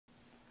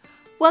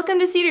Welcome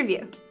to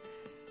Cedarview!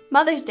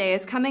 Mother's Day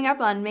is coming up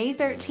on May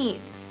 13th,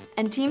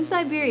 and Team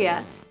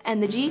Siberia and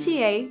the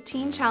GTA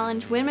Teen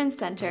Challenge Women's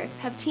Center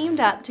have teamed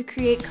up to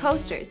create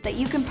coasters that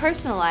you can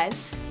personalize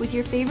with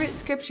your favorite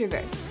scripture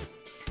verse.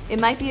 It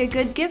might be a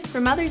good gift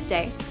for Mother's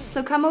Day,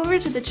 so come over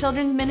to the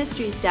Children's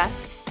Ministries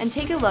desk and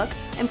take a look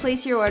and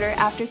place your order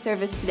after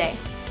service today.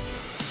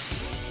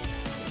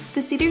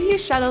 The Cedarview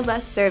shuttle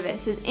bus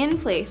service is in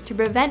place to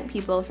prevent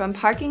people from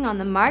parking on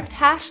the marked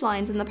hash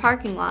lines in the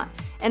parking lot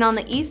and on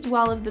the east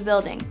wall of the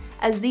building,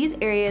 as these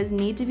areas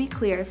need to be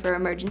clear for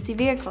emergency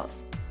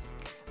vehicles.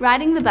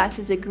 Riding the bus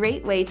is a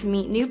great way to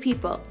meet new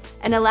people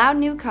and allow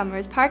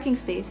newcomers parking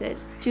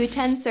spaces to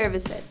attend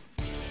services.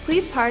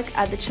 Please park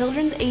at the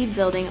Children's Aid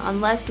Building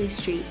on Leslie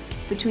Street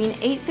between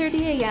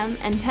 8:30 a.m.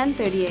 and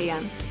 10:30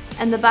 a.m.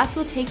 and the bus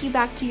will take you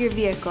back to your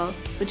vehicle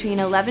between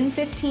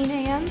 11:15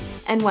 a.m.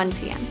 and 1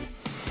 p.m.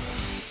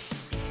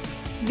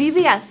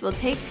 VBS will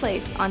take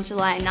place on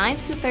July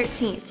 9th to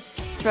 13th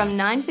from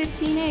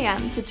 9:15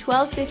 a.m. to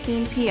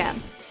 12:15 p.m.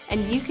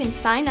 and you can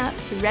sign up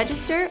to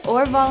register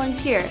or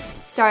volunteer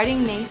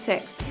starting May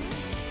 6th.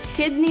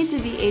 Kids need to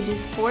be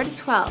ages 4 to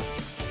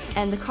 12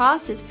 and the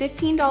cost is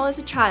 $15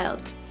 a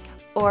child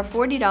or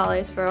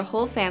 $40 for a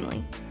whole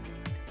family.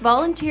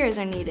 Volunteers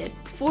are needed,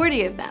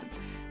 40 of them,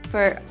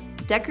 for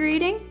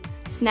decorating,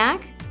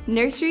 snack,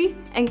 nursery,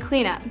 and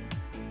cleanup.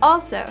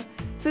 Also,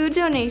 food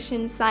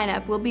donation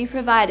sign-up will be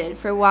provided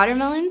for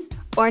watermelons,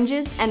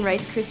 oranges, and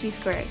Rice Krispie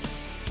Squares.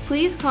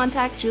 Please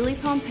contact Julie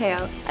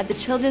Pompeo at the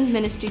Children's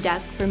Ministry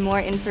desk for more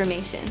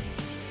information.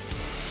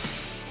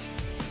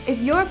 If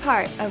you're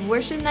part of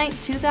Worship Night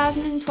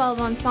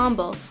 2012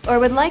 Ensemble or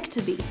would like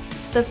to be,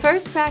 the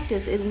first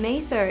practice is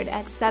May 3rd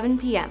at 7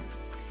 p.m.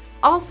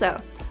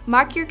 Also,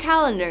 mark your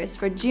calendars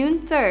for June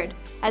 3rd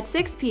at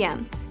 6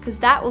 p.m. because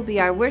that will be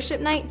our Worship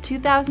Night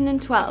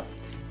 2012.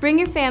 Bring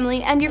your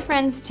family and your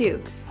friends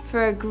too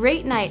for a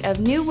great night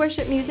of new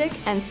worship music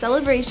and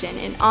celebration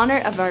in honor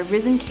of our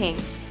risen King.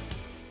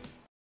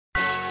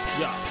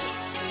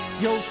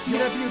 Yo,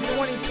 Cedarview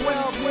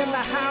 2012 in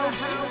the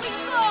house.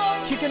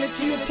 Kicking it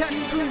to your tech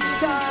crew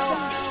style.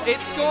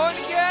 It's going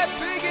to get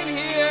big in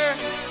here.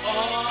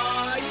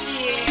 Oh,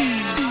 yeah.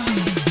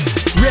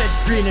 Red,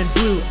 green, and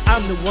blue,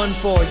 I'm the one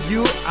for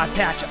you. I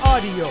patch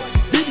audio,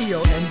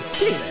 video, and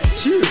data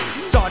too.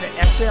 Solder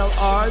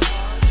XLRs,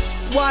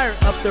 wire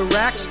up the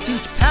racks,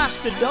 teach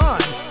Pastor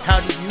Don how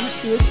to use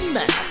his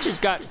Mac. He's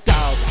got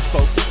dial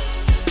focus,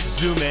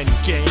 zoom and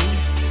gain.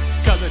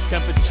 Color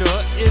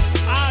temperature is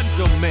our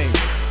domain.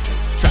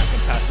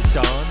 Tracking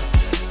Pastor Don,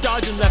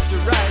 dodging left to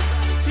right.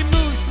 He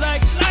moves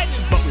like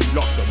lightning, but we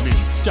lock him in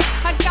tight.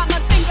 I got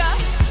my finger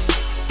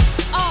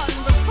on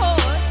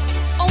record.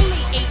 Only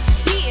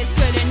HD is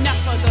good enough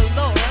for the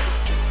Lord.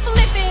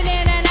 Flipping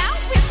in and out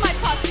with my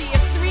posse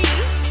of 3.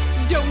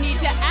 Don't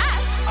need to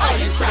ask. Are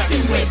you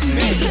tracking with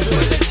me?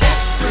 We're the tech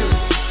crew.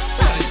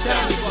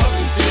 Tell me what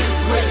we do.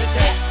 We're the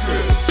tech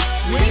crew.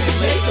 We can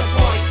laser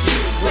point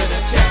you. We're the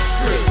tech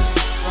crew.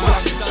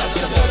 Rocking subs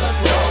under the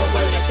floor.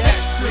 We're the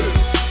tech crew.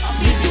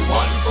 Leave you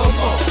wanting for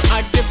more.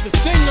 I give the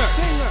singer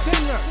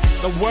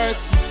the words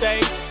to say,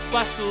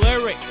 plus the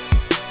lyrics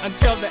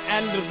until the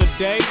end of the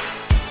day.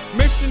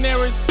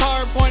 Missionaries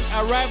PowerPoint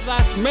arrived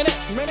last minute.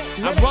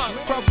 I rock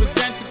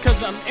represent because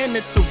I'm in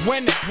it to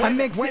win it. I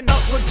mix it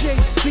up with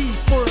JC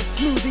for a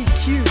smooth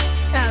EQ.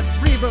 Add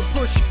reverb,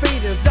 push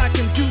faders, I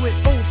can do it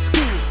old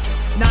school.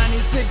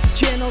 96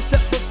 channels set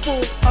for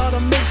full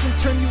automation.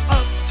 Turn you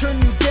up, turn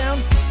you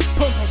down,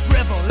 pump up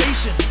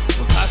revelation.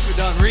 Well, Pastor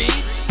Don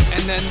reads,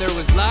 and then there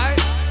was light.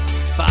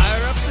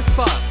 Fire up the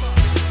spot,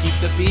 keep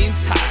the beams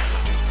tight.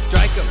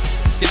 Strike them,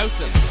 douse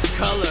them,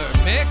 color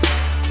mix.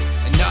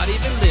 And not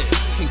even lids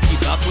can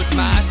keep up with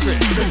my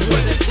tricks.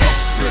 We're the tech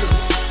crew.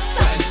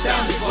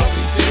 Sound is what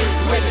we do.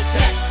 We're the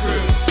tech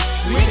crew.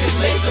 We can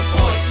laser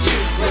point you.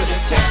 We're the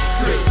tech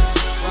crew.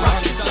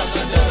 Rocking subs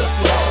under the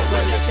floor.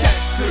 We're the tech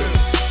crew.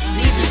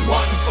 Leave you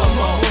wanting for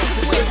more.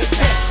 We're the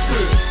tech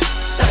crew.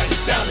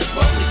 Sound is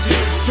what we do.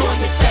 Join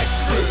the tech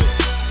crew.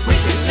 We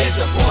can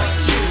laser point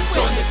you.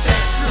 Join the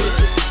tech crew.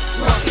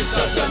 Rocking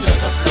subs under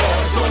the floor.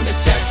 Join the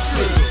tech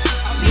crew.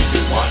 Leave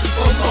you wanting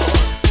for more.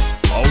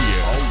 Oh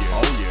yeah, oh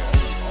yeah, oh yeah.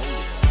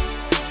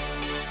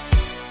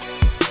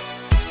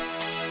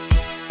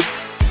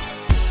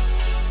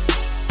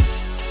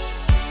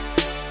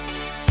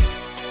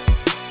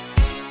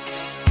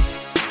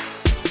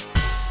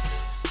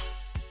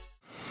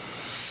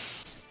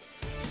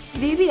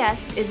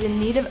 VBS is in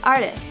need of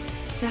artists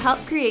to help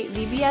create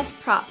VBS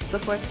props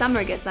before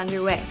summer gets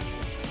underway.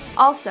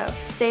 Also,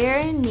 they are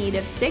in need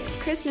of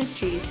 6 Christmas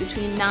trees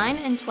between 9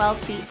 and 12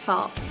 feet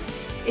tall.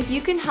 If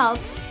you can help,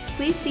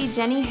 please see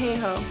Jenny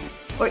Hayho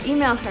or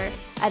email her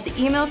at the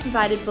email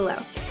provided below.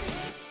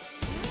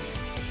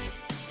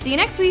 See you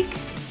next week!